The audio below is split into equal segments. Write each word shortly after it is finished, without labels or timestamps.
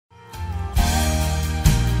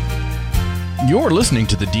You're listening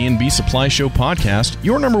to the D&B Supply Show podcast,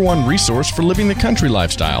 your number one resource for living the country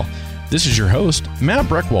lifestyle. This is your host, Matt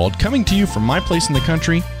Breckwald, coming to you from my place in the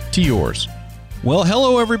country to yours. Well,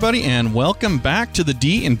 hello everybody, and welcome back to the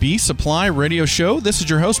D&B Supply Radio Show. This is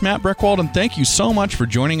your host, Matt Breckwald, and thank you so much for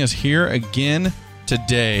joining us here again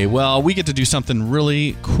today. Well, we get to do something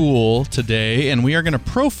really cool today, and we are going to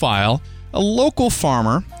profile a local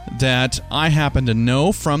farmer that I happen to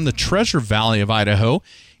know from the Treasure Valley of Idaho.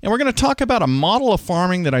 And we're going to talk about a model of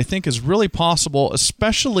farming that I think is really possible,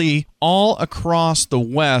 especially all across the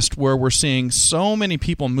West, where we're seeing so many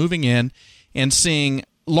people moving in and seeing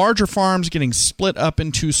larger farms getting split up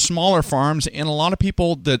into smaller farms, and a lot of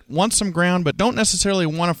people that want some ground but don't necessarily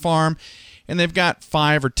want a farm, and they've got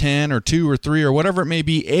 5 or 10 or 2 or 3 or whatever it may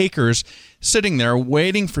be acres sitting there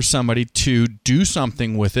waiting for somebody to do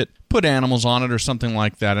something with it, put animals on it or something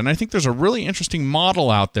like that. And I think there's a really interesting model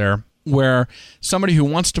out there where somebody who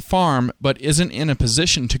wants to farm but isn't in a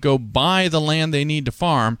position to go buy the land they need to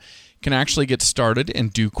farm can actually get started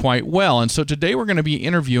and do quite well. And so today we're going to be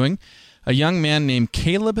interviewing a young man named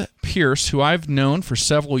Caleb Pirc, who I've known for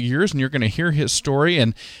several years, and you're going to hear his story.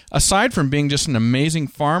 And aside from being just an amazing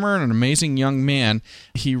farmer and an amazing young man,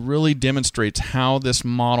 he really demonstrates how this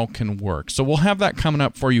model can work. So we'll have that coming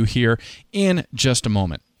up for you here in just a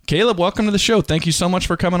moment. Caleb, welcome to the show. Thank you so much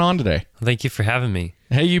for coming on today. Well, thank you for having me.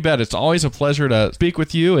 Hey, you bet. It's always a pleasure to speak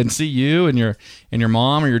with you and see you and your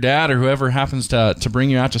mom or your dad or whoever happens to bring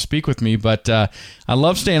you out to speak with me. But I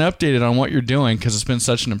love staying updated on what you're doing because it's been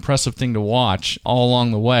such an impressive thing to watch all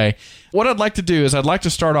along the way. What I'd like to do is I'd like to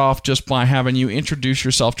start off just by having you introduce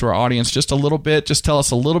yourself to our audience just a little bit. Just tell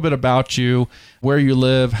us a little bit about you, where you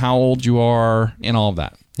live, how old you are, and all of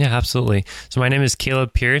that. Yeah, absolutely. So my name is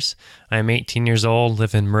Caleb Pirc. I'm 18 years old,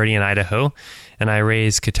 live in Meridian, Idaho, and I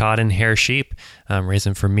raise Katahdin hair sheep, raise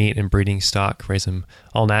them for meat and breeding stock, raise them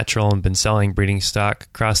all natural, and been selling breeding stock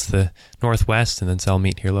across the Northwest and then sell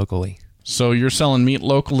meat here locally. So you're selling meat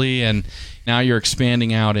locally, and now you're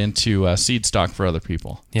expanding out into seed stock for other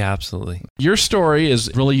people. Yeah, absolutely. Your story is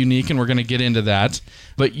really unique, and we're going to get into that,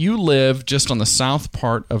 but you live just on the south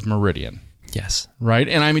part of Meridian. Yes. Right?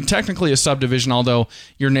 And I mean, technically a subdivision, although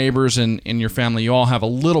your neighbors and your family, you all have a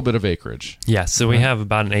little bit of acreage. Yes. So we have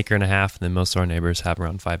about 1.5 acres, and then most of our neighbors have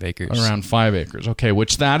around 5 acres. Around 5 acres. Okay,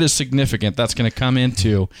 which that is significant. That's going to come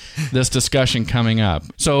into this discussion coming up.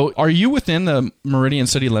 So are you within the Meridian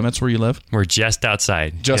city limits where you live? We're just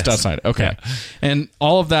outside. Just outside. Okay. Yeah. And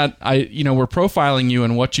all of that, we're profiling you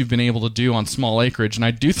and what you've been able to do on small acreage. And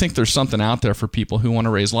I do think there's something out there for people who want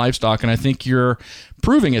to raise livestock. And I think you're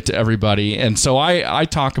proving it to everybody. And so I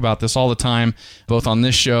talk about this all the time, both on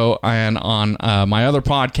this show and on my other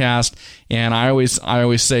podcast. And I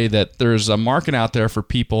always say that there's a market out there for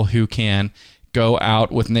people who can go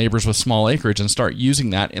out with neighbors with small acreage and start using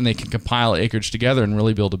that, and they can compile acreage together and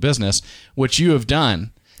really build a business, which you have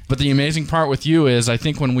done. But the amazing part with you is I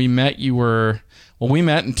think when we met, we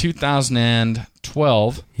met in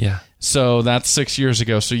 2012. Yeah. So that's 6 years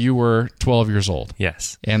ago. So you were 12 years old.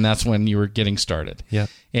 Yes. And that's when you were getting started. Yep.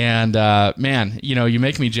 And man, you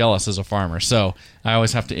make me jealous as a farmer. So I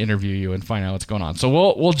always have to interview you and find out what's going on.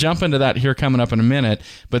 So we'll jump into that here coming up in a minute,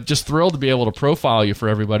 but just thrilled to be able to profile you for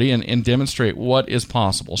everybody and demonstrate what is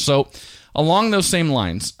possible. So along those same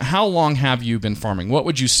lines, how long have you been farming? What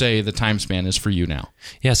would you say the time span is for you now?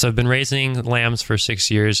 Yeah, so I've been raising lambs for 6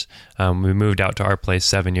 years. We moved out to our place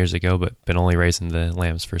 7 years ago, but been only raising the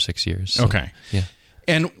lambs for 6 years. So, okay. Yeah.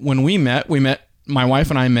 And when we met, my wife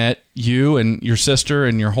and I met you and your sister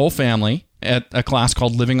and your whole family at a class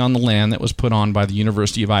called Living on the Land that was put on by the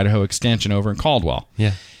University of Idaho Extension over in Caldwell.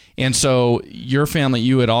 Yeah. And so your family,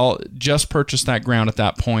 you had all just purchased that ground at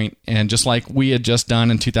that point, and just like we had just done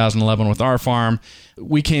in 2011 with our farm,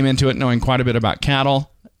 we came into it knowing quite a bit about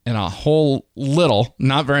cattle and a whole little,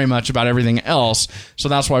 not very much about everything else. So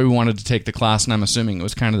that's why we wanted to take the class, and I'm assuming it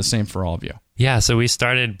was kind of the same for all of you. Yeah, so we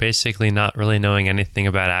started basically not really knowing anything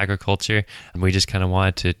about agriculture, and we just kind of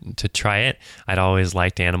wanted to try it. I'd always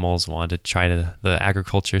liked animals, wanted to try the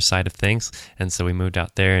agriculture side of things, and so we moved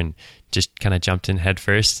out there and just kind of jumped in head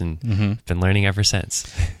first and been learning ever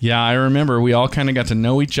since. Yeah, I remember we all kind of got to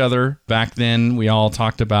know each other back then. We all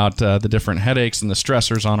talked about the different headaches and the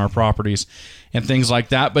stressors on our properties and things like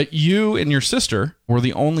that. But you and your sister were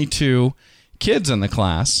the only two kids in the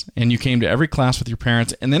class, and you came to every class with your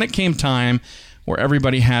parents. And then it came time where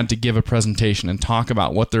everybody had to give a presentation and talk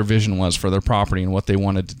about what their vision was for their property and what they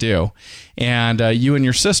wanted to do. And you and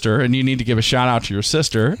your sister, and you need to give a shout out to your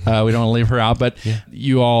sister. We don't want to leave her out, but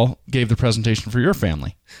you all gave the presentation for your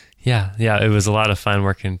family. Yeah, it was a lot of fun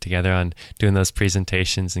working together on doing those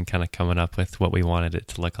presentations and kind of coming up with what we wanted it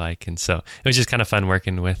to look like. And so it was just kind of fun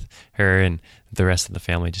working with her and the rest of the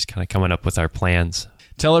family, just kind of coming up with our plans.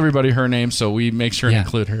 Tell everybody her name so we make sure to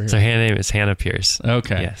include her. So her name is Hannah Pierce.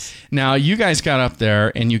 Okay. Yes. Now, you guys got up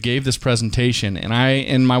there and you gave this presentation, and I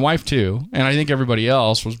and my wife too, and I think everybody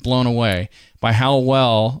else was blown away by how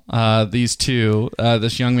well these two,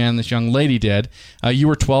 this young man, this young lady did. You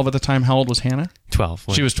were 12 at the time. How old was Hannah? 12.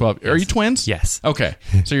 She was 12. Yes. Are you twins? Yes. Okay.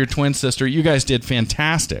 So your twin sister. You guys did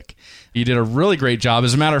fantastic. You did a really great job.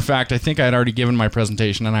 As a matter of fact, I think I had already given my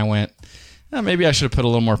presentation, and I went, maybe I should have put a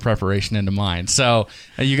little more preparation into mine. So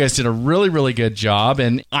you guys did a really, really good job.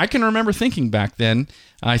 And I can remember thinking back then,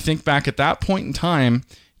 I think back at that point in time,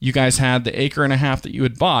 you guys had the 1.5 acres that you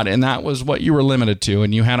had bought, and that was what you were limited to.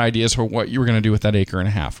 And you had ideas for what you were going to do with that 1.5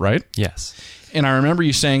 acres, right? Yes. And I remember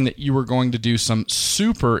you saying that you were going to do some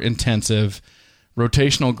super intensive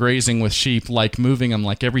rotational grazing with sheep, like moving them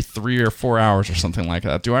like every 3 or 4 hours or something like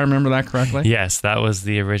that. Do I remember that correctly? Yes, that was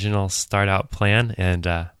the original start out plan.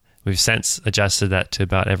 And, we've since adjusted that to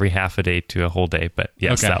about every half a day to a whole day. But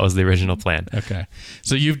yes, That was the original plan. Okay.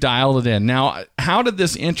 So you've dialed it in. Now, how did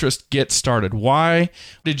this interest get started? Why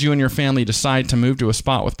did you and your family decide to move to a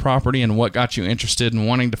spot with property, and what got you interested in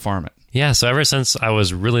wanting to farm it? Yeah, so ever since I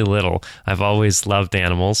was really little, I've always loved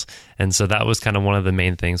animals. And so that was kind of one of the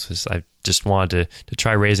main things, was I just wanted to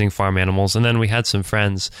try raising farm animals. And then we had some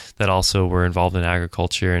friends that also were involved in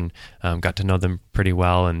agriculture, and got to know them pretty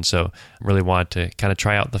well. And so really wanted to kind of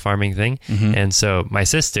try out the farming thing. Mm-hmm. And so my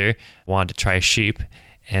sister wanted to try sheep,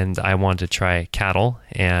 and I wanted to try cattle.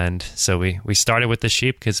 And so we started with the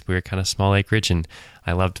sheep because we were kind of small acreage, and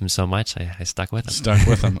I loved him so much, I stuck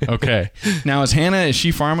with him. Okay. Now, is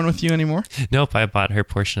she farming with you anymore? Nope, I bought her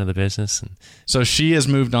portion of the business. And so she has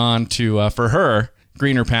moved on to, for her,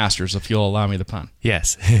 greener pastures, if you'll allow me the pun.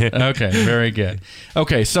 Yes. Okay, very good.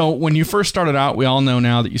 Okay, so when you first started out, we all know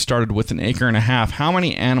now that you started with 1.5 acres. How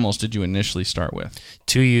many animals did you initially start with?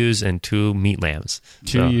 2 ewes and 2 meat lambs.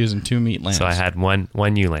 2 ewes and 2 meat lambs. So I had one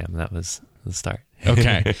ewe lamb. That was the start.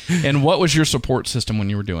 Okay. And what was your support system when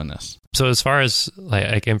you were doing this? So as far as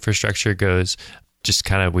like infrastructure goes, just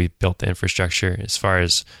kind of we built the infrastructure. As far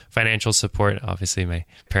as financial support, obviously my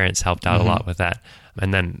parents helped out a lot with that.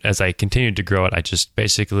 And then as I continued to grow it, I just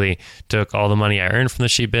basically took all the money I earned from the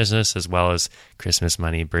sheep business, as well as Christmas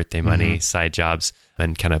money, birthday money, side jobs,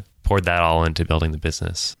 and kind of poured that all into building the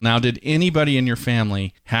business. Now, did anybody in your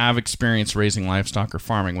family have experience raising livestock or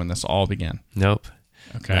farming when this all began? Nope.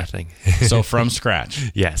 Okay. Nothing. So from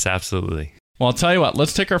scratch. Yes, absolutely. Well, I'll tell you what,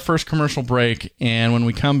 let's take our first commercial break, and when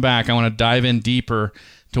we come back, I want to dive in deeper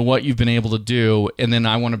to what you've been able to do, and then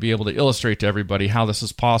I want to be able to illustrate to everybody how this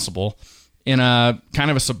is possible in a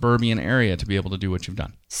kind of a suburban area to be able to do what you've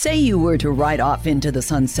done. Say you were to ride off into the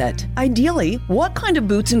sunset. Ideally, what kind of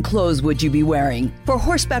boots and clothes would you be wearing? For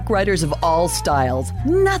horseback riders of all styles,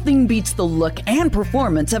 nothing beats the look and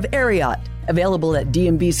performance of Ariat. Available at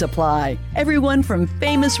D&B Supply. Everyone from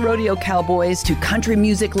famous rodeo cowboys to country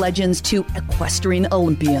music legends to equestrian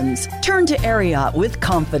Olympians. Turn to Ariat with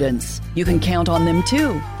confidence. You can count on them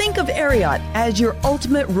too. Think of Ariat as your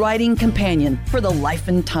ultimate riding companion for the life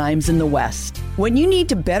and times in the West. When you need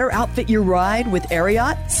to better outfit your ride with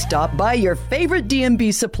Ariat, stop by your favorite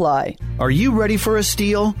D&B Supply. Are you ready for a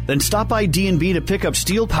Steel? Then stop by D&B to pick up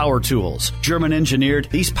Steel power tools. German engineered,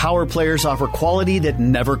 these power players offer quality that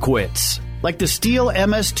never quits. Like the Steel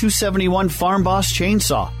MS-271 Farm Boss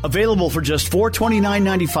chainsaw, available for just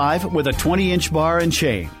 $429.95 with a 20-inch bar and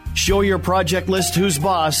chain. Show your project list who's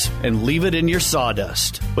boss and leave it in your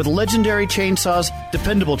sawdust. With legendary chainsaws,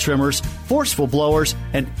 dependable trimmers, forceful blowers,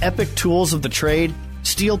 and epic tools of the trade,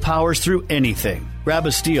 Steel powers through anything. Grab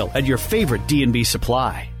a Steel at your favorite D&B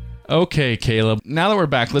Supply. Okay, Caleb. Now that we're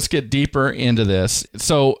back, let's get deeper into this.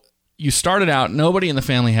 So you started out, nobody in the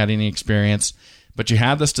family had any experience, but you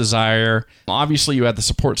had this desire. Obviously, you had the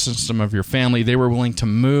support system of your family. They were willing to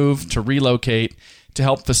move, to relocate, to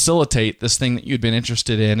help facilitate this thing that you'd been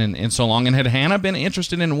interested in and so long. And had Hannah been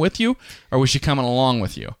interested in it with you, or was she coming along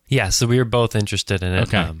with you? Yeah, so we were both interested in it.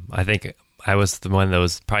 Okay. I think I was the one that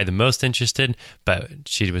was probably the most interested, but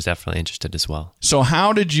she was definitely interested as well. So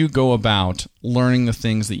how did you go about learning the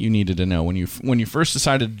things that you needed to know? When you first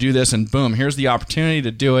decided to do this and boom, here's the opportunity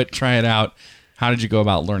to do it, try it out, how did you go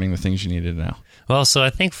about learning the things you needed to know? Well, so I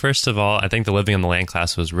think first of all, I think the Living on the Land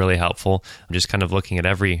class was really helpful. I'm just kind of looking at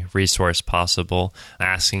every resource possible,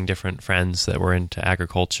 asking different friends that were into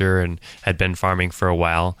agriculture and had been farming for a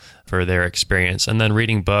while for their experience, and then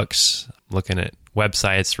reading books, looking at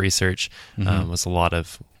websites, research was a lot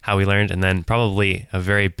of how we learned. And then probably a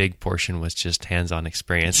very big portion was just hands-on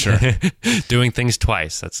experience. Sure. Doing things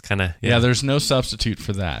twice. That's kind of... Yeah, there's no substitute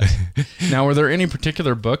for that. Now, were there any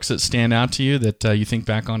particular books that stand out to you that you think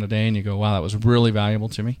back on today and you go, wow, that was really valuable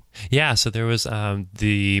to me? Yeah, so there was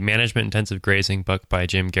the Management-intensive Grazing book by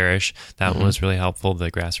Jim Garish. That one was really helpful,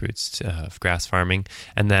 the grassroots of grass farming.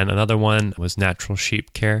 And then another one was Natural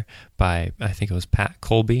Sheep Care by, I think it was Pat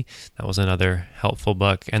Colby. That was another helpful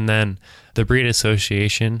book. And then the Breed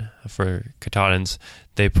Association for Katahdins,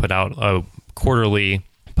 they put out a quarterly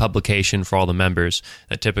publication for all the members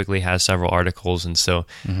that typically has several articles, and so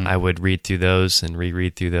I would read through those and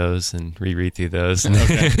reread through those and reread through those. And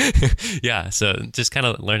yeah, so just kind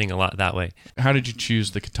of learning a lot that way. How did you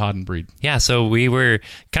choose the Katahdin breed? Yeah, so we were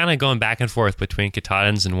kind of going back and forth between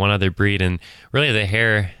Katahdins and one other breed, and really the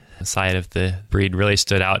hair side of the breed really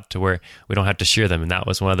stood out to where we don't have to shear them, and that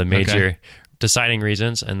was one of the major deciding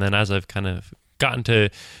reasons. And then as I've kind of gotten to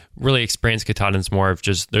really experience Katahdins more, of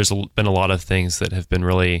just there's been a lot of things that have been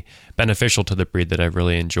really beneficial to the breed that I've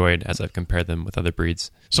really enjoyed as I've compared them with other breeds.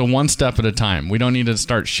 So one step at a time. We don't need to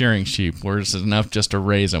start shearing sheep. It's enough just to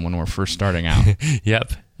raise them when we're first starting out.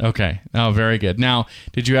 Yep. Okay. Oh, very good. Now,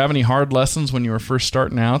 did you have any hard lessons when you were first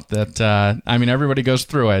starting out that, everybody goes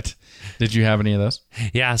through it. Did you have any of those?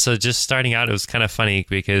 Yeah. So just starting out, it was kind of funny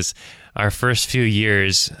because our first few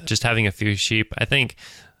years, just having a few sheep, I think,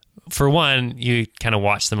 for one, you kind of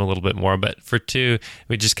watch them a little bit more, but for two,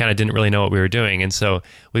 we just kind of didn't really know what we were doing. And so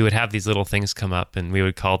we would have these little things come up, and we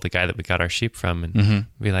would call the guy that we got our sheep from and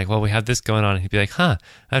be like, well, we have this going on. And he'd be like,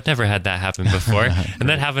 I've never had that happen before. And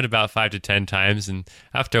that happened about 5 to 10 times. And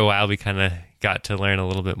after a while, we kind of got to learn a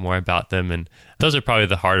little bit more about them. And those are probably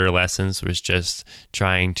the harder lessons, was just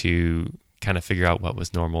trying to kind of figure out what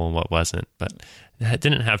was normal and what wasn't. But it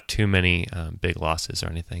didn't have too many big losses or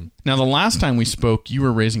anything. Now, the last time we spoke, you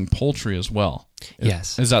were raising poultry as well.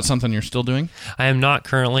 Yes. Is that something you're still doing? I am not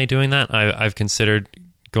currently doing that. I've considered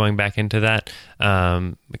going back into that.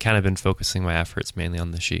 I've kind of been focusing my efforts mainly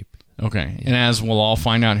on the sheep. Okay. And as we'll all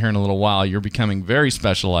find out here in a little while, you're becoming very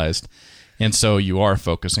specialized, and so you are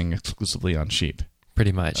focusing exclusively on sheep.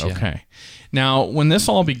 Pretty much, yeah. Okay. Now, when this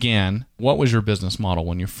all began, what was your business model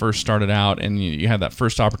when you first started out and you had that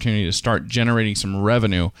first opportunity to start generating some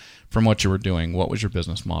revenue from what you were doing? What was your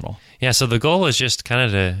business model? Yeah, so the goal was just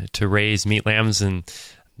kind of to raise meat lambs and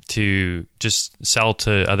to just sell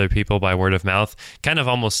to other people by word of mouth. Kind of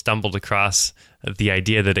almost stumbled across the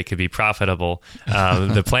idea that it could be profitable.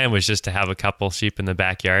 The plan was just to have a couple sheep in the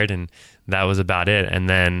backyard, and that was about it. And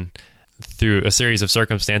then through a series of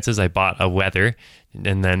circumstances, I bought a wether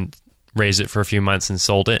and then raised it for a few months and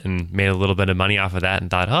sold it and made a little bit of money off of that and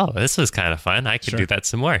thought, oh, this was kind of fun. I could do that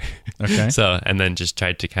some more. Okay. And then just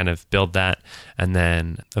tried to kind of build that. And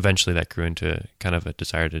then eventually that grew into kind of a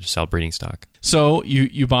desire to sell breeding stock. So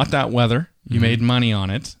you bought that wether, you made money on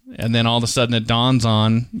it, and then all of a sudden it dawns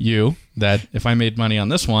on you that if I made money on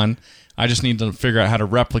this one, I just need to figure out how to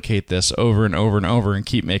replicate this over and over and over and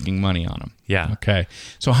keep making money on them. Yeah. Okay.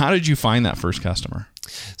 So how did you find that first customer?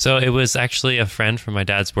 So it was actually a friend from my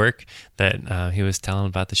dad's work that he was telling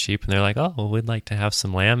about the sheep, and they're like, oh, well, we'd like to have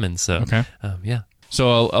some lamb. And so, yeah.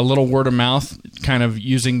 So a little word of mouth, kind of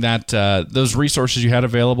using that those resources you had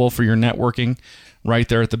available for your networking right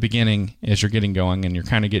there at the beginning as you're getting going, and you're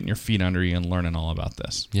kind of getting your feet under you and learning all about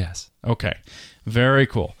this. Yes. Okay. Very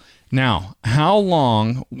cool. Now, how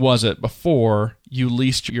long was it before you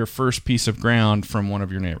leased your first piece of ground from one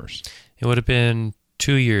of your neighbors? It would have been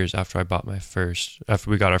 2 years after after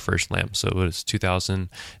we got our first lamb. So it was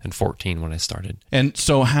 2014 when I started. And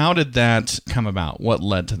so how did that come about? What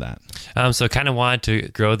led to that? So I kind of wanted to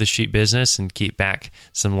grow the sheep business and keep back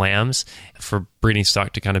some lambs for breeding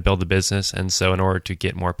stock to kind of build the business. And so in order to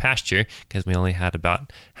get more pasture, because we only had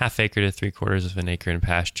about 1/2 acre to 3/4 of an acre in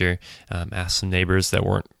pasture, asked some neighbors that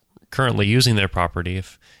weren't currently using their property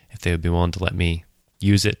if they would be willing to let me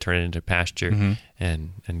use it, turn it into pasture,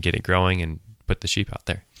 and get it growing and put the sheep out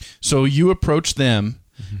there. So you approached them,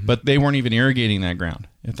 but they weren't even irrigating that ground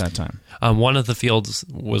at that time. One of the fields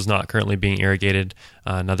was not currently being irrigated.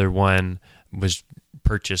 Another one was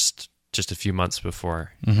purchased just a few months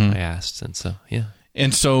before I asked. And so, yeah.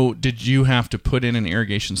 And so did you have to put in an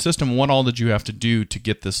irrigation system? What all did you have to do to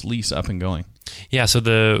get this lease up and going? Yeah, so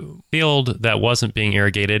the field that wasn't being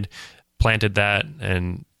irrigated, planted that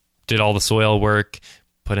and did all the soil work,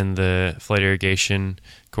 put in the flood irrigation,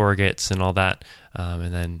 corrugates and all that,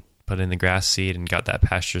 and then put in the grass seed and got that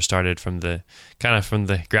pasture started from the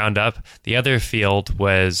ground up. The other field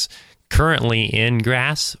was currently in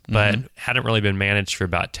grass, but hadn't really been managed for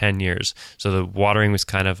about 10 years. So the watering was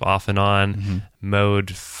kind of off and on,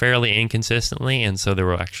 mowed fairly inconsistently, and so there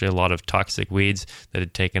were actually a lot of toxic weeds that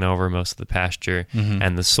had taken over most of the pasture,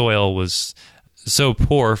 and the soil was so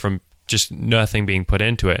poor from just nothing being put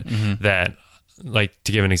into it that, like,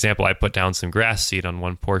 to give an example, I put down some grass seed on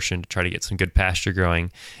one portion to try to get some good pasture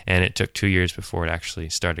growing, and it took 2 years before it actually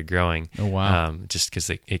started growing. Oh, wow. Just because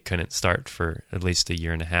it couldn't start for at least a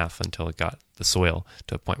year and a half until it got the soil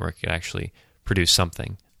to a point where it could actually produce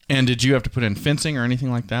something. And did you have to put in fencing or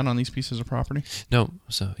anything like that on these pieces of property? No.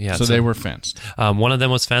 So they were fenced. One of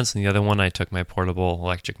them was fenced, and the other one I took my portable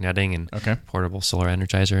electric netting and portable solar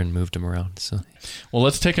energizer and moved them around. So, well,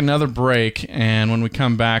 let's take another break, and when we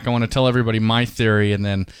come back, I want to tell everybody my theory, and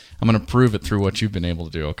then I'm going to prove it through what you've been able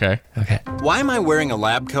to do, okay? Okay. Why am I wearing a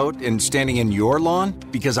lab coat and standing in your lawn?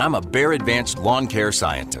 Because I'm a Bayer Advanced Lawn Care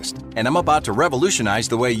Scientist, and I'm about to revolutionize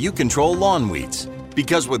the way you control lawn weeds.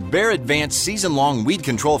 Because with Bayer Advanced Season-Long Weed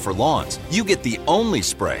Control for Lawns, you get the only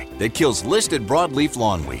spray that kills listed broadleaf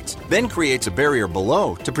lawn weeds, then creates a barrier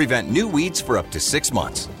below to prevent new weeds for up to 6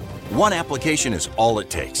 months. One application is all it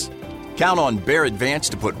takes. Count on Bayer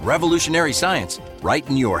Advanced to put revolutionary science right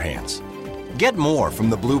in your hands. Get more from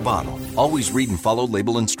the blue bottle. Always read and follow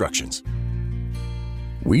label instructions.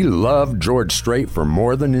 We love George Strait for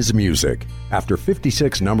more than his music. After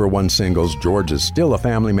 56 #1 singles, George is still a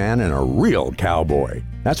family man and a real cowboy.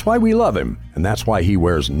 That's why we love him, and that's why he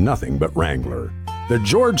wears nothing but Wrangler. The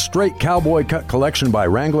George Strait Cowboy Cut Collection by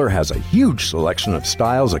Wrangler has a huge selection of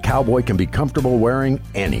styles a cowboy can be comfortable wearing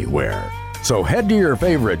anywhere. So head to your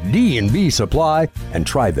favorite D&B supply and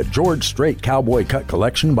try the George Strait Cowboy Cut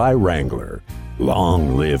Collection by Wrangler.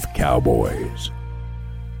 Long live cowboys.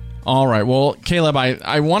 All right. Well, Caleb,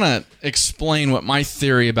 I want to explain what my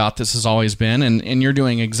theory about this has always been, and you're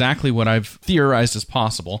doing exactly what I've theorized as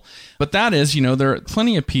possible. But that is, there are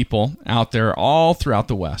plenty of people out there all throughout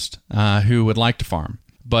the West who would like to farm,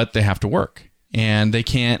 but they have to work, and they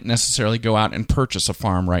can't necessarily go out and purchase a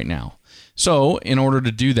farm right now. So in order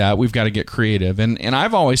to do that, we've got to get creative. And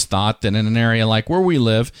I've always thought that in an area like where we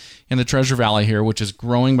live, in the Treasure Valley here, which is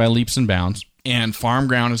growing by leaps and bounds, and farm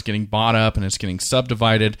ground is getting bought up and it's getting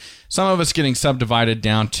subdivided. Some of it's getting subdivided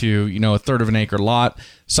down to, a third of an acre lot.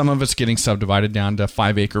 Some of it's getting subdivided down to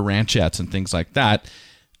 5-acre ranchettes and things like that.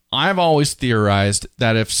 I've always theorized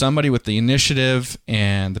that if somebody with the initiative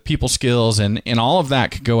and the people skills and all of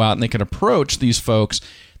that could go out and they could approach these folks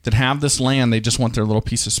that have this land, they just want their little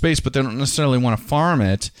piece of space, but they don't necessarily want to farm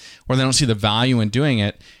it, or they don't see the value in doing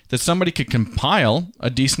it, that somebody could compile a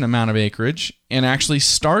decent amount of acreage and actually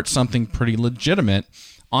start something pretty legitimate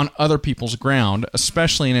on other people's ground,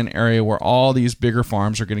 especially in an area where all these bigger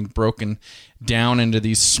farms are getting broken down into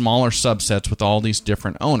these smaller subsets with all these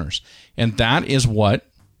different owners. And that is what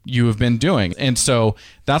you have been doing. And so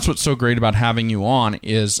that's what's so great about having you on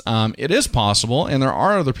is it is possible, and there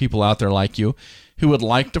are other people out there like you who would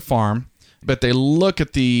like to farm, but they look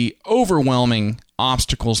at the overwhelming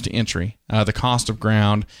obstacles to entry, the cost of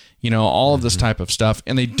ground, all of this type of stuff,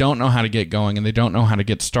 and they don't know how to get going and they don't know how to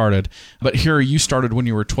get started. But here you started when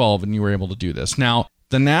you were 12 and you were able to do this. Now,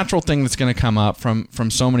 the natural thing that's going to come up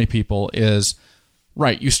from so many people is,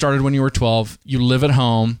 right, you started when you were 12, you live at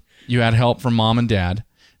home, you had help from mom and dad.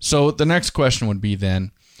 So the next question would be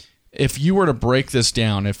then, if you were to break this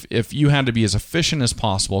down, if you had to be as efficient as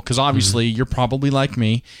possible, because obviously you're probably like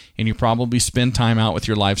me, and you probably spend time out with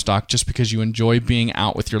your livestock just because you enjoy being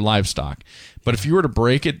out with your livestock. But if you were to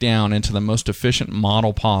break it down into the most efficient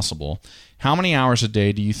model possible, how many hours a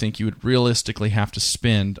day do you think you would realistically have to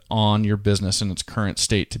spend on your business in its current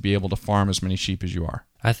state to be able to farm as many sheep as you are?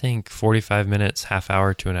 I think 45 minutes, half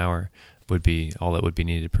hour to an hour would be all that would be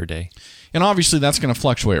needed per day. And obviously that's going to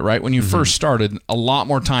fluctuate, right? When you first started, a lot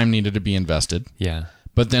more time needed to be invested. Yeah.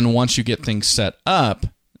 But then once you get things set up,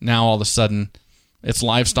 now all of a sudden it's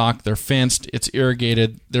livestock, they're fenced, it's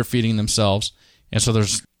irrigated, they're feeding themselves. And so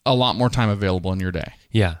there's a lot more time available in your day.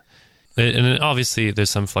 Yeah. And obviously there's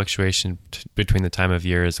some fluctuation between the time of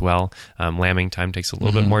year as well. Lambing time takes a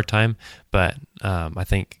little bit more time, but I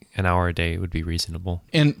think an hour a day would be reasonable.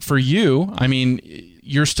 And for you, I mean,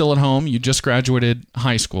 you're still at home. You just graduated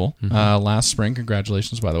high school last spring.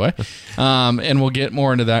 Congratulations, by the way. And we'll get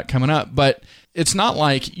more into that coming up. But it's not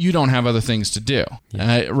like you don't have other things to do,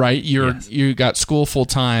 right? You got school full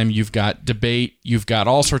time. You've got debate. You've got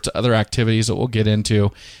all sorts of other activities that we'll get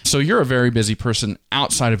into. So you're a very busy person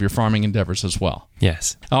outside of your farming endeavors as well.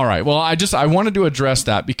 Yes. All right. Well, I wanted to address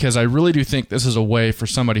that because I really do think this is a way for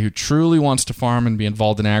somebody who truly wants to farm and be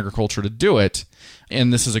involved in agriculture to do it.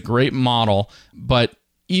 And this is a great model. But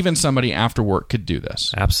even somebody after work could do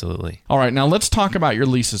this. Absolutely. All right, now let's talk about your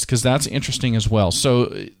leases, because that's interesting as well.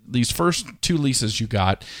 So these first 2 leases you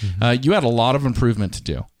got, you had a lot of improvement to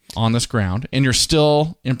do on this ground, and you're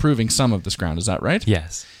still improving some of this ground. Is that right?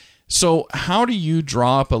 Yes. So how do you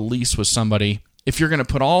draw up a lease with somebody if you're going to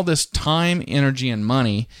put all this time, energy, and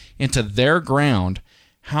money into their ground?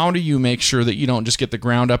 How do you make sure that you don't just get the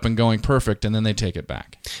ground up and going perfect and then they take it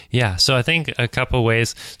back? Yeah, so I think a couple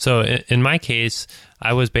ways. So in my case,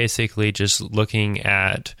 I was basically just looking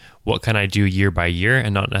at what can I do year by year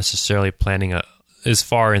and not necessarily planning as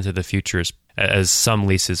far into the future as some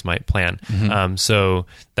leases might plan. So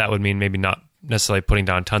that would mean maybe not necessarily putting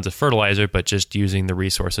down tons of fertilizer, but just using the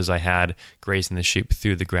resources I had, grazing the sheep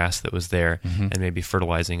through the grass that was there, and maybe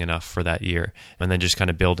fertilizing enough for that year, and then just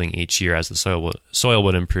kind of building each year as the soil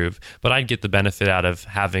would improve. But I'd get the benefit out of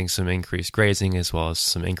having some increased grazing as well as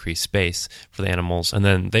some increased space for the animals, and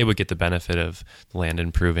then they would get the benefit of the land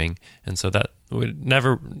improving. And so that we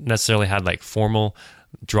never necessarily had like formal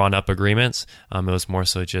drawn up agreements. It was more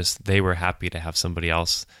so just they were happy to have somebody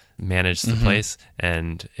else manage the place,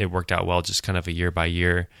 and it worked out well, just kind of a year by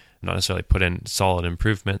year, not necessarily put in solid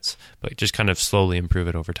improvements, but just kind of slowly improve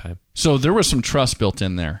it over time. So there was some trust built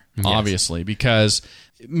in there, obviously, because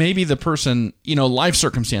maybe the person, life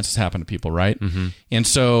circumstances happen to people, right? And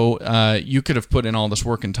so you could have put in all this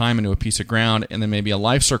work and time into a piece of ground, and then maybe a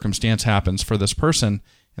life circumstance happens for this person,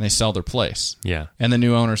 and they sell their place. Yeah. And the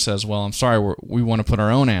new owner says, well, I'm sorry, we want to put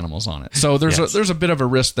our own animals on it. So there's a bit of a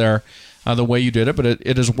risk there, the way you did it, but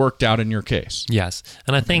it has worked out in your case. Yes.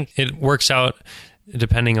 And I think it works out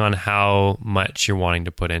depending on how much you're wanting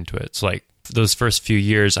to put into it. So like those first few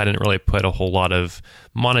years, I didn't really put a whole lot of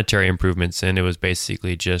monetary improvements in. It was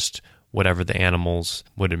basically just whatever the animals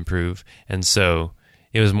would improve. And so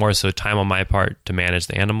it was more so time on my part to manage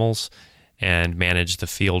the animals and manage the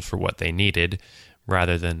field for what they needed,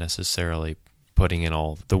 rather than necessarily putting in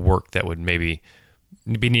all the work that would maybe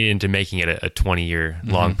be needed into making it a 20-year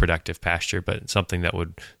long productive pasture, but something that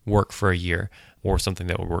would work for a year, or something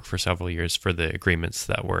that would work for several years for the agreements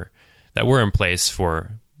that were in place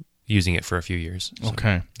for using it for a few years. So,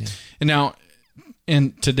 okay. Yeah. And now,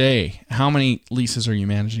 today, how many leases are you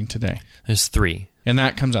managing today? There's 3. And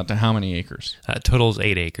that comes out to how many acres? Total is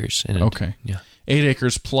 8 acres. Okay. Yeah. 8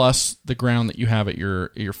 acres plus the ground that you have at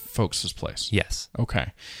your folks' place. Yes.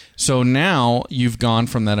 Okay. So now you've gone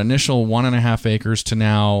from that initial 1.5 acres to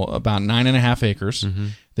now about 9.5 acres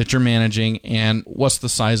that you're managing. And what's the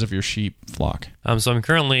size of your sheep flock? So I'm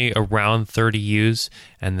currently around 30 ewes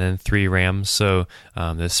and then 3 rams. So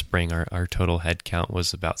this spring our total head count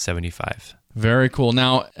was about 75. Very cool.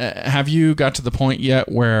 Now, have you got to the point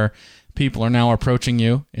yet where people are now approaching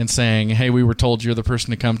you and saying, hey, we were told you're the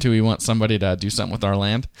person to come to. We want somebody to do something with our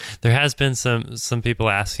land? There has been some people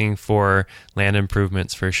asking for land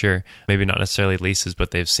improvements for sure. Maybe not necessarily leases,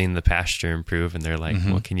 but they've seen the pasture improve and they're like,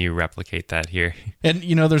 well, can you replicate that here? And,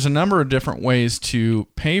 there's a number of different ways to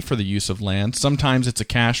pay for the use of land. Sometimes it's a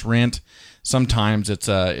cash rent. Sometimes it's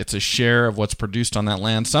a share of what's produced on that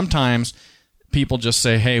land. Sometimes people just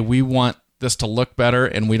say, hey, we want this to look better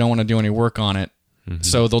and we don't want to do any work on it.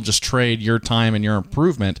 So they'll just trade your time and your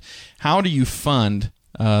improvement. How do you fund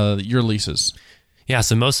your leases? Yeah,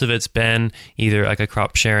 so most of it's been either like a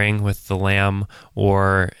crop sharing with the lamb,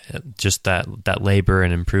 or just that labor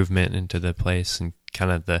and improvement into the place, and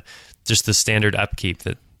kind of the standard upkeep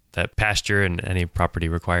that pasture and any property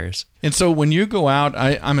requires. And so when you go out,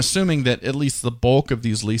 I'm assuming that at least the bulk of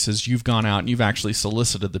these leases, you've gone out and you've actually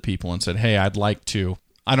solicited the people and said, hey, I'd like to.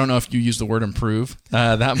 I don't know if you use the word improve.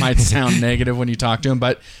 That might sound negative when you talk to them,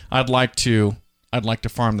 but I'd like to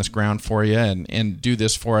farm this ground for you and do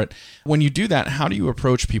this for it. When you do that, how do you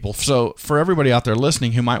approach people? So for everybody out there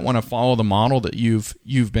listening who might want to follow the model that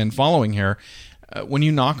you've been following here, when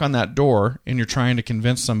you knock on that door and you're trying to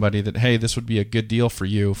convince somebody that, hey, this would be a good deal for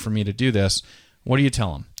you, for me to do this, what do you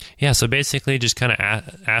tell them? Yeah, so basically just kind of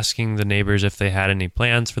asking the neighbors if they had any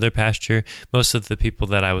plans for their pasture. Most of the people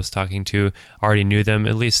that I was talking to already knew them,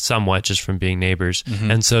 at least somewhat, just from being neighbors.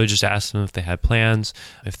 And so just asked them if they had plans,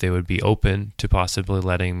 if they would be open to possibly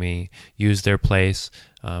letting me use their place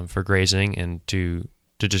for grazing, and to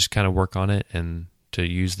just kind of work on it and to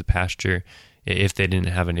use the pasture if they didn't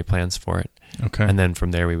have any plans for it. Okay. And then from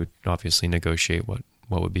there, we would obviously negotiate what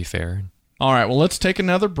would be fair. All right, well, let's take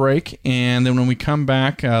another break, and then when we come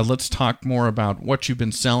back, let's talk more about what you've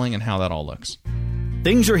been selling and how that all looks.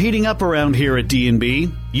 Things are heating up around here at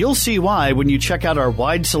D&B. You'll see why when you check out our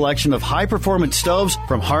wide selection of high-performance stoves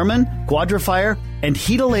from Harman, Quadrifire, and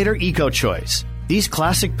Heatolator EcoChoice. These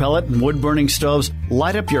classic pellet and wood-burning stoves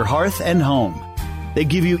light up your hearth and home. They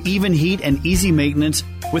give you even heat and easy maintenance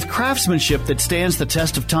with craftsmanship that stands the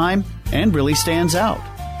test of time and really stands out.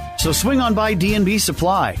 So swing on by D&B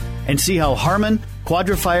Supply and see how Harmon,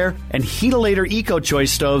 Quadrifire, and Heatolator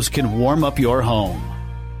Eco-Choice stoves can warm up your home.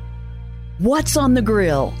 What's on the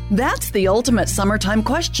grill? That's the ultimate summertime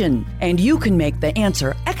question. And you can make the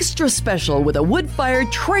answer extra special with a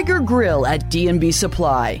wood-fired Traeger grill at D&B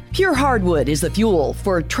Supply. Pure hardwood is the fuel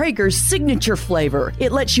for Traeger's signature flavor.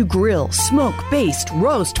 It lets you grill, smoke, baste,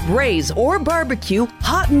 roast, braise, or barbecue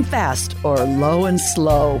hot and fast or low and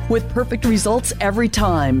slow with perfect results every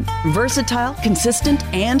time. Versatile, consistent,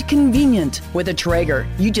 and convenient. With a Traeger,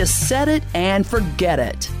 you just set it and forget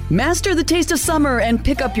it. Master the taste of summer and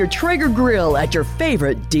pick up your Traeger grill at your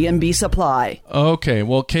favorite D&B Supply. Okay,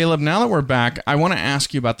 well, Caleb, now that we're back, I want to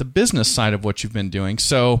ask you about the business side of what you've been doing.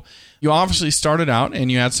 So you obviously started out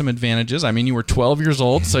and you had some advantages. I mean, you were 12 years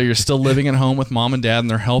old, so you're still living at home with mom and dad, and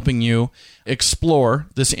they're helping you explore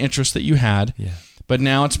this interest that you had. Yeah. But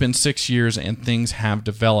now it's been 6 years and things have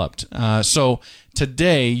developed. So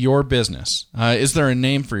today, your business, is there a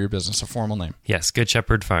name for your business, a formal name? Yes, Good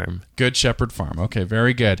Shepherd Farm. Good Shepherd Farm. Okay,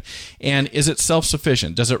 very good. And is it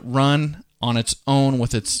self-sufficient? Does it run on its own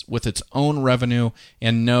with its own revenue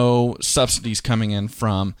and no subsidies coming in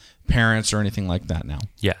from parents or anything like that now?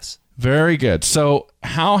 Yes. Very good. So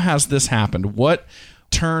how has this happened? What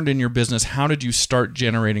turned in your business? How did you start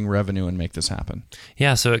generating revenue and make this happen?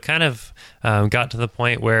 Yeah, so it kind of got to the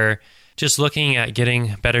point where just looking at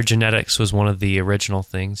getting better genetics was one of the original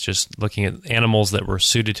things, just looking at animals that were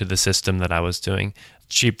suited to the system that I was doing,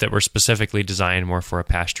 sheep that were specifically designed more for a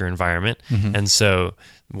pasture environment, and so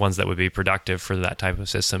ones that would be productive for that type of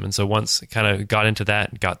system. And so once kind of got into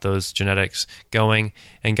that, got those genetics going,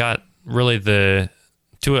 and got really to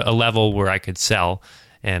a level where I could sell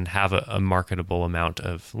and have a marketable amount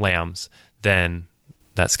of lambs, then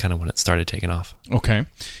that's kind of when it started taking off. Okay.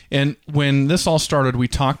 And when this all started, we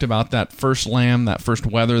talked about that first lamb, that first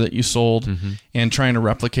wether that you sold, and trying to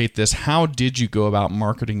replicate this. How did you go about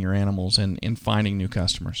marketing your animals and finding new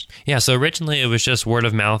customers? Yeah, so originally it was just word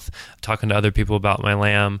of mouth, talking to other people about my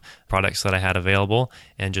lamb, products that I had available,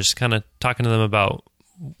 and just kind of talking to them about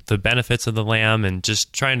the benefits of the lamb and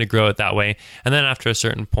just trying to grow it that way. And then after a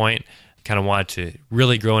certain point, kind of wanted to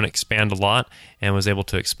really grow and expand a lot, and was able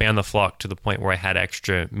to expand the flock to the point where I had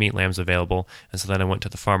extra meat lambs available. And so then I went to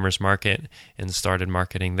the farmer's market and started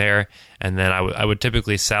marketing there. And then I would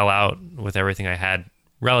typically sell out with everything I had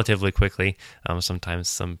relatively quickly. Sometimes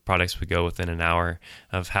some products would go within an hour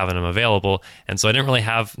of having them available. And so I didn't really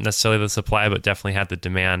have necessarily the supply, but definitely had the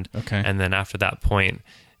demand. Okay. And then after that point,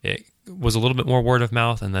 it was a little bit more word of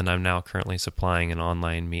mouth, and then I'm now currently supplying an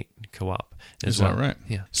online meat co-op as well. Is that right?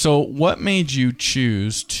 Yeah. So what made you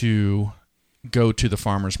choose to go to the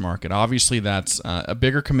farmer's market? Obviously, that's a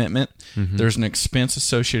bigger commitment. There's an expense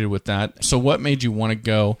associated with that. So what made you want to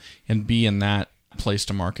go and be in that place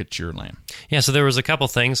to market your lamb? Yeah, so there was a couple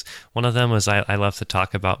things. One of them was I love to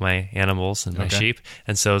talk about my animals and my sheep,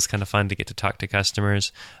 and so it's kind of fun to get to talk to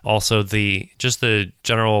customers. Also, the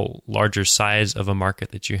general larger size of a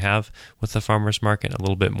market that you have with the farmer's market, a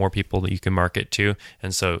little bit more people that you can market to,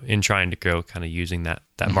 and so in trying to grow, kind of using that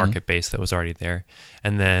market base that was already there.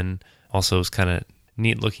 And then also it was kind of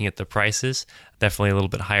neat looking at the prices, definitely a little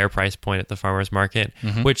bit higher price point at the farmer's market,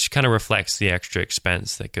 which kind of reflects the extra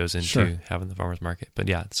expense that goes into having the farmer's market. But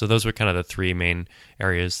yeah, so those were kind of the three main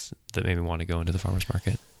areas that made me want to go into the farmer's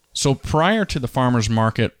market. So prior to the farmer's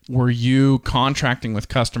market, were you contracting with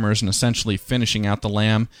customers and essentially finishing out the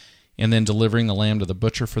lamb and then delivering the lamb to the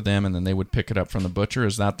butcher for them, and then they would pick it up from the butcher?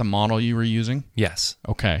 Is that the model you were using? Yes.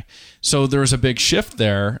 Okay. So there was a big shift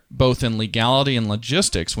there, both in legality and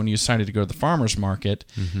logistics, when you decided to go to the farmer's market,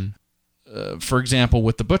 for example,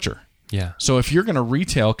 with the butcher. Yeah. So if you're going to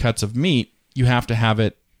retail cuts of meat, you have to have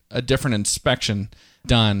a different inspection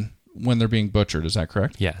done when they're being butchered. Is that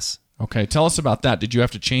correct? Yes. Okay, tell us about that. Did you have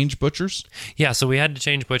to change butchers? Yeah, so we had to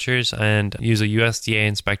change butchers and use a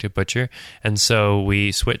USDA-inspected butcher. And so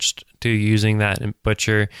we switched to using that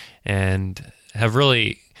butcher and have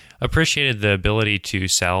really appreciated the ability to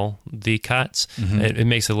sell the cuts. It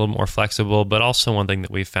makes it a little more flexible, but also one thing that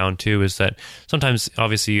we found too is that sometimes,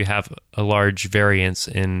 obviously, you have a large variance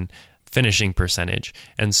in finishing percentage.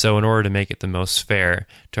 And so in order to make it the most fair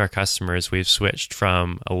to our customers, we've switched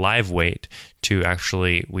from a live weight to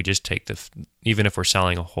actually, we just take even if we're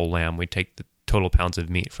selling a whole lamb, we take the total pounds of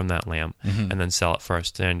meat from that lamb and then sell it for our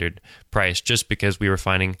standard price, just because we were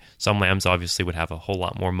finding some lambs obviously would have a whole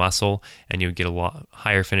lot more muscle and you would get a lot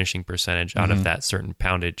higher finishing percentage out of that certain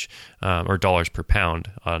poundage or dollars per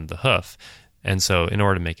pound on the hoof. And so in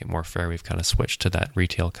order to make it more fair, we've kind of switched to that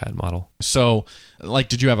retail cut model. So,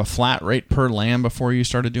 did you have a flat rate per lamb before you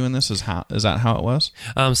started doing this? Is that how it was?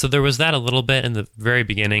 So there was that a little bit in the very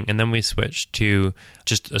beginning, and then we switched to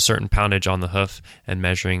just a certain poundage on the hoof and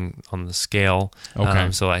measuring on the scale.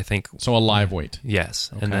 Okay. So I think a live weight.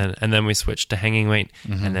 Yes, Okay. and then we switched to hanging weight,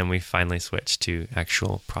 and then we finally switched to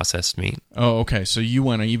actual processed meat. Oh, okay. So you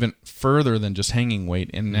went even further than just hanging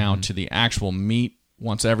weight, and now to the actual meat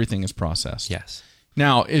once everything is processed. Yes.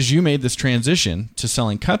 Now, as you made this transition to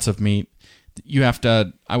selling cuts of meat, you have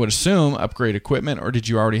to, I would assume, upgrade equipment, or did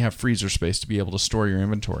you already have freezer space to be able to store your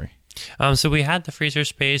inventory? So we had the freezer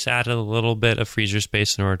space, added a little bit of freezer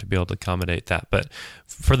space in order to be able to accommodate that. But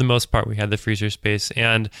for the most part, we had the freezer space,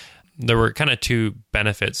 and there were kind of two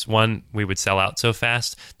benefits. One, we would sell out so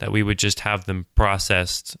fast that we would just have them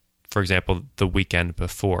processed, for example, the weekend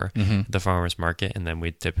before the farmer's market, and then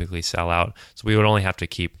we'd typically sell out. So we would only have to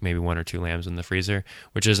keep maybe 1 or 2 lambs in the freezer,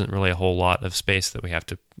 which isn't really a whole lot of space that we have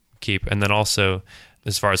to keep. And then also,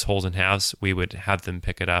 as far as wholes and halves, we would have them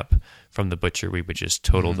pick it up from the butcher. We would just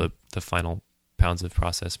total the final pounds of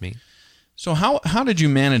processed meat. So how did you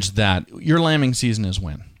manage that? Your lambing season is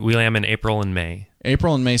when? We lamb in April and May.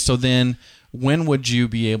 April and May. So then when would you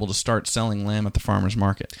be able to start selling lamb at the farmer's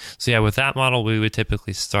market? So yeah, with that model, we would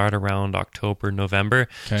typically start around October, November.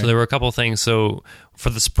 Okay. So there were a couple of things. So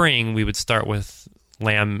for the spring, we would start with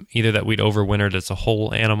lamb either that we'd overwintered as a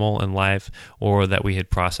whole animal and live, or that we had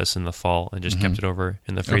processed in the fall and just kept it over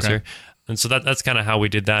in the freezer. Okay. And so that's kind of how we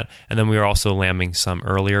did that. And then we were also lambing some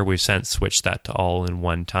earlier. We've since switched that to all in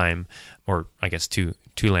one time, or I guess two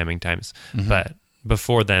lambing times. But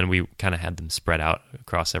before then, we kind of had them spread out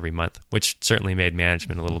across every month, which certainly made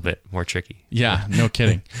management a little bit more tricky. Yeah, no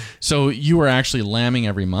kidding. So you were actually lambing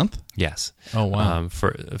every month? Yes. Oh, wow.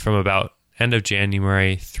 From about end of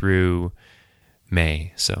January through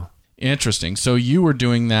May. So Interesting. So you were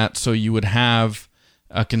doing that so you would have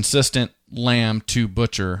a consistent lamb to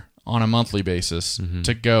butcher on a monthly basis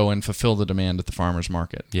to go and fulfill the demand at the farmer's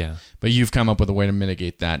market. yeah. But you've come up with a way to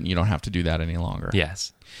mitigate that, and you don't have to do that any longer.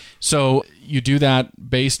 Yes. So you do that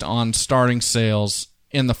based on starting sales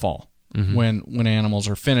in the fall when animals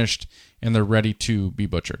are finished and they're ready to be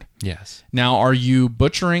butchered. Yes. Now, are you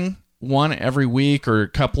butchering one every week or a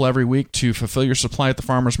couple every week to fulfill your supply at the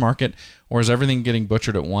farmer's market, or is everything getting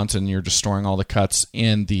butchered at once and you're just storing all the cuts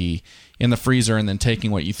in the freezer and then taking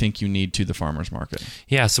what you think you need to the farmer's market?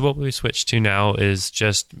 Yeah, so what we switched to now is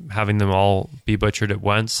just having them all be butchered at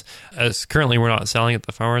once. As currently, we're not selling at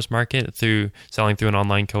the farmer's market, selling through an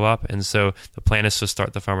online co-op, and so the plan is to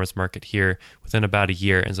start the farmer's market here within about a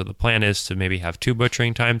year. And so the plan is to maybe have 2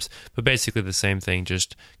 butchering times, but basically the same thing,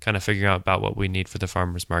 just kind of figuring out about what we need for the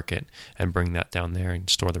farmer's market and bring that down there and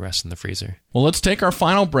store the rest in the freezer. Well, let's take our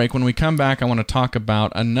final break. When we come back, I want to talk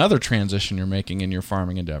about another transition you're making in your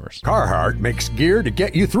farming endeavors. Carhartt makes gear to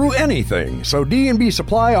get you through anything, so D&B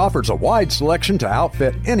Supply offers a wide selection to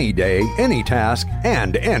outfit any day, any task,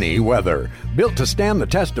 and any weather. Built to stand the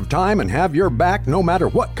test of time and have your back no matter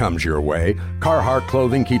what comes your way, Carhartt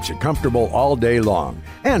clothing keeps you comfortable all day long.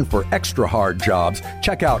 And for extra hard jobs,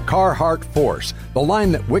 check out Carhartt Force, the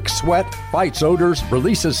line that wicks sweat, fights odors,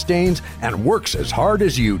 releases stains, and works as hard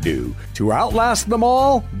as you do. To outlast them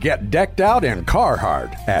all, get decked out in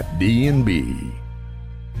Carhartt at D&B.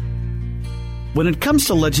 When it comes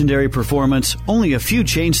to legendary performance, only a few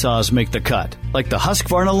chainsaws make the cut, like the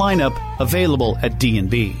Husqvarna lineup available at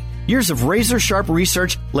D&B. Years of razor-sharp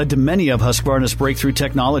research led to many of Husqvarna's breakthrough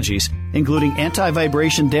technologies, including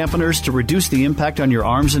anti-vibration dampeners to reduce the impact on your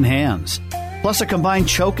arms and hands, plus a combined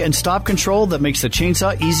choke and stop control that makes the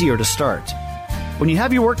chainsaw easier to start. When you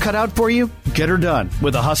have your work cut out for you, get her done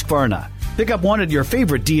with a Husqvarna. Pick up one at your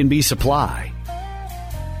favorite D&B Supply.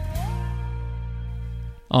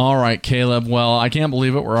 All right, Caleb. Well, I can't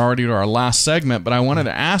believe it. We're already to our last segment, but I wanted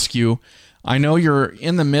to ask you, I know you're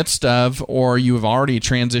in the midst of, or you have already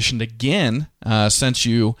transitioned again since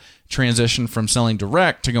you transitioned from selling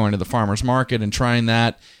direct to going to the farmer's market and trying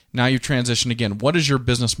that. Now you've transitioned again. What does your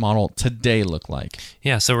business model today look like?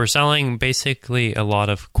 Yeah, so we're selling basically a lot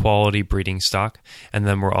of quality breeding stock, and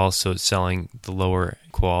then we're also selling the lower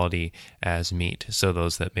quality as meat. So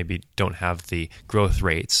those that maybe don't have the growth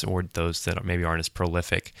rates, or those that maybe aren't as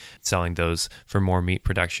prolific, selling those for more meat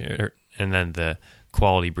production. And then the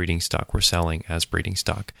quality breeding stock we're selling as breeding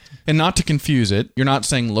stock. And not to confuse it, you're not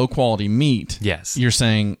saying low quality meat. Yes. You're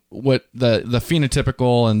saying what the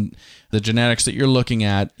phenotypical and the genetics that you're looking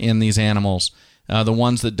at in these animals, the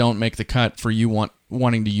ones that don't make the cut for you want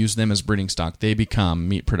wanting to use them as breeding stock, they become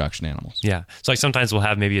meat production animals. Yeah. So like sometimes we'll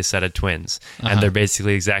have maybe a set of twins, and they're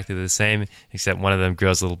basically exactly the same, except one of them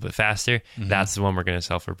grows a little bit faster. That's the one we're going to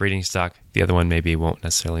sell for breeding stock. The other one maybe won't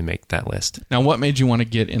necessarily make that list. Now, what made you want to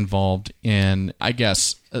get involved in, I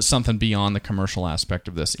guess, something beyond the commercial aspect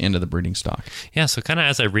of this, into the breeding stock? Yeah, so kind of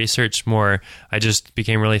as I researched more, I just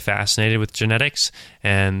became really fascinated with genetics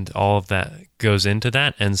and all of that goes into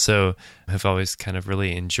that. And so I've always kind of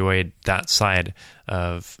really enjoyed that side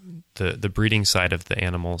of the breeding side of the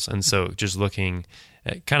animals. And so just looking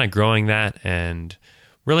at kind of growing that, and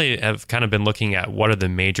really have kind of been looking at what are the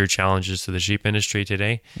major challenges to the sheep industry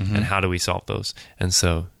today and how do we solve those. And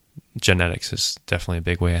so genetics is definitely a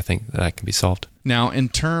big way I think that can be solved. Now, in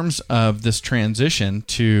terms of this transition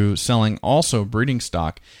to selling also breeding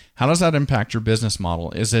stock, how does that impact your business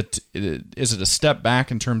model? Is it a step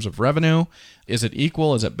back in terms of revenue? Is it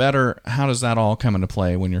equal? Is it better? How does that all come into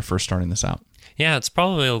play when you're first starting this out? Yeah, it's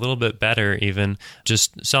probably a little bit better even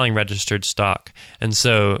just selling registered stock. And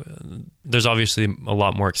so there's obviously a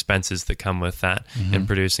lot more expenses that come with that in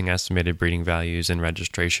producing estimated breeding values and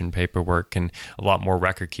registration paperwork, and a lot more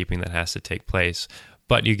record keeping that has to take place.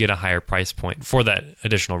 But you get a higher price point for that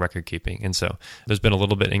additional record keeping. And so there's been a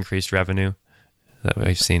little bit increased revenue that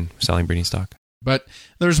we've seen selling breeding stock. But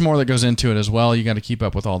there's more that goes into it as well. You got to keep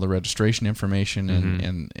up with all the registration information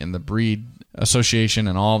and the breed association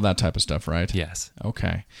and all of that type of stuff, right? Yes.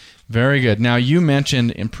 Okay. Very good. Now, you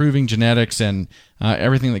mentioned improving genetics and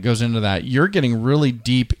everything that goes into that. You're getting really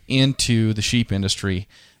deep into the sheep industry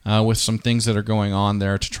with some things that are going on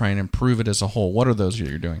there to try and improve it as a whole. What are those that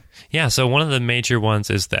you're doing? Yeah, so one of the major ones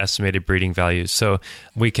is the estimated breeding values. So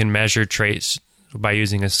we can measure traits by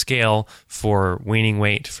using a scale for weaning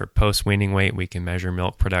weight, for post-weaning weight. We can measure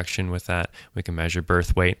milk production with that. We can measure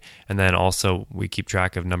birth weight. And then also we keep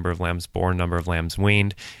track of number of lambs born, number of lambs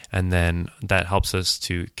weaned. And then that helps us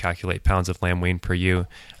to calculate pounds of lamb weaned per ewe. And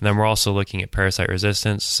then we're also looking at parasite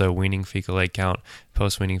resistance, so weaning fecal egg count,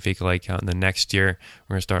 post-weaning fecal egg count. And then next year,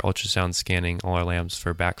 we're going to start ultrasound scanning all our lambs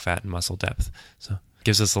for back fat and muscle depth. So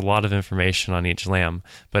gives us a lot of information on each lamb,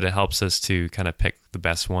 but it helps us to kind of pick the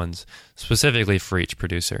best ones specifically for each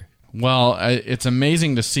producer. Well, it's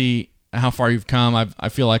amazing to see how far you've come. I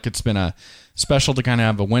feel like it's been a special to kind of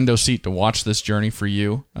have a window seat to watch this journey for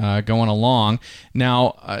you going along.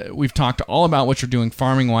 Now, we've talked all about what you're doing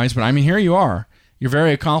farming-wise, but I mean, here you are. You're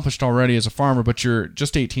very accomplished already as a farmer, but you're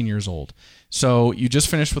just 18 years old. So you just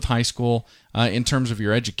finished with high school. In terms of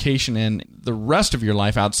your education and the rest of your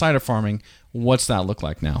life outside of farming, what's that look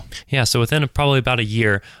like now? Yeah, so within probably about a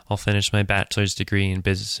year, I'll finish my bachelor's degree in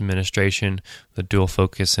business administration with a dual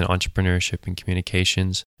focus in entrepreneurship and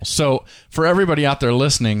communications. So for everybody out there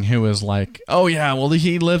listening who is like, oh yeah, well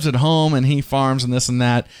he lives at home and he farms and this and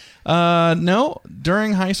that. No,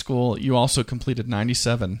 during high school, you also completed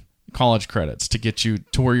 97 college credits to get you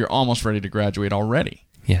to where you're almost ready to graduate already.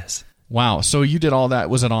 Yes. Wow. So you did all that.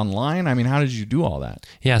 Was it online? I mean, how did you do all that?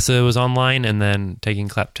 Yeah, so it was online and then taking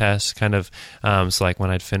CLEP tests, kind of, so like when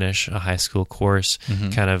I'd finish a high school course,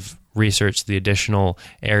 kind of research the additional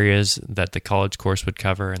areas that the college course would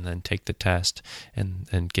cover and then take the test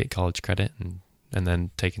and get college credit and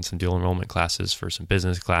then taking some dual enrollment classes for some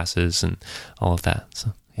business classes and all of that.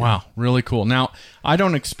 So. Yeah. Wow, really cool. Now, I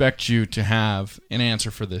don't expect you to have an answer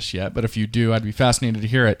for this yet, but if you do, I'd be fascinated to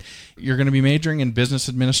hear it. You're going to be majoring in business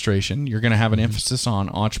administration. You're going to have an emphasis on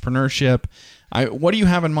entrepreneurship. What do you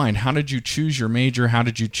have in mind? How did you choose your major? How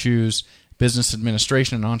did you choose business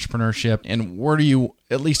administration and entrepreneurship? And where do you,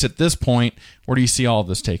 at least at this point, where do you see all of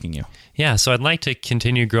this taking you? Yeah, so I'd like to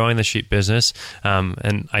continue growing the sheep business,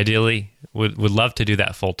 and ideally would love to do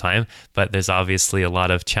that full time, but there's obviously a lot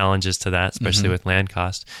of challenges to that, especially with land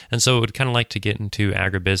cost. And so I would kind of like to get into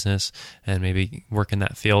agribusiness and maybe work in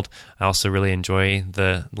that field. I also really enjoy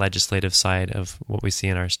the legislative side of what we see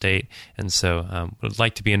in our state, and so would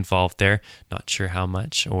like to be involved there. Not sure how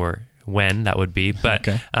much or when that would be, but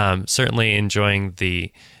certainly enjoying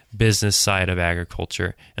the business side of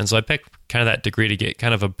agriculture. And so I picked kind of that degree to get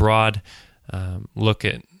kind of a broad look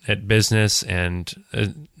at business and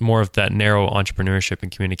more of that narrow entrepreneurship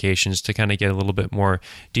and communications to kind of get a little bit more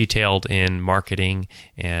detailed in marketing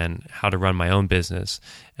and how to run my own business.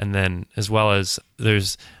 And then as well as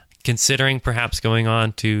there's considering perhaps going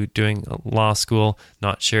on to doing law school,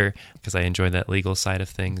 not sure, because I enjoy that legal side of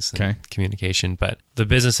things and communication. But the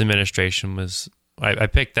business administration was, I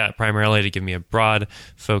picked that primarily to give me a broad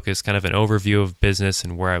focus, kind of an overview of business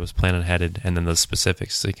and where I was planning headed, and then the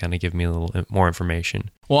specifics to kind of give me a little more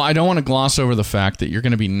information. Well, I don't want to gloss over the fact that you're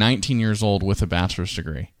going to be 19 years old with a bachelor's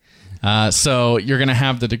degree. So you're going to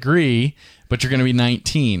have the degree, but you're going to be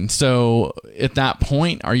 19. So at that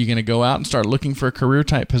point, are you going to go out and start looking for a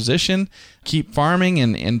career-type position, keep farming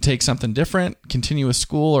and take something different, continue with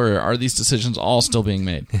school, or are these decisions all still being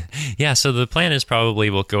made? Yeah, so the plan is probably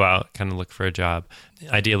we'll go out, kind of look for a job,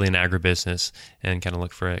 ideally in agribusiness, and kind of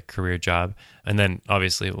look for a career job. And then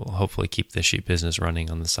obviously we'll hopefully keep the sheep business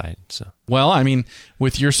running on the side. So, well, I mean,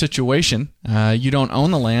 with your situation, you don't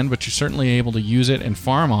own the land, but you're certainly able to use it and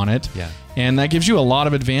farm on it. Yeah. And that gives you a lot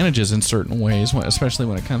of advantages in certain ways, especially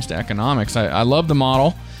when it comes to economics. I love the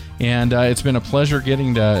model, and it's been a pleasure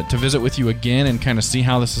getting to visit with you again and kind of see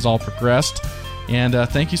how this has all progressed. And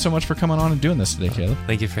thank you so much for coming on and doing this today, Caleb.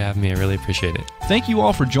 Thank you for having me. I really appreciate it. Thank you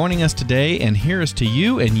all for joining us today, and here's to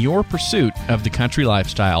you and your pursuit of the country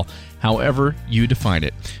lifestyle, however you define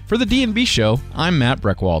it. For the D&B Show, I'm Matt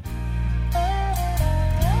Breckwald.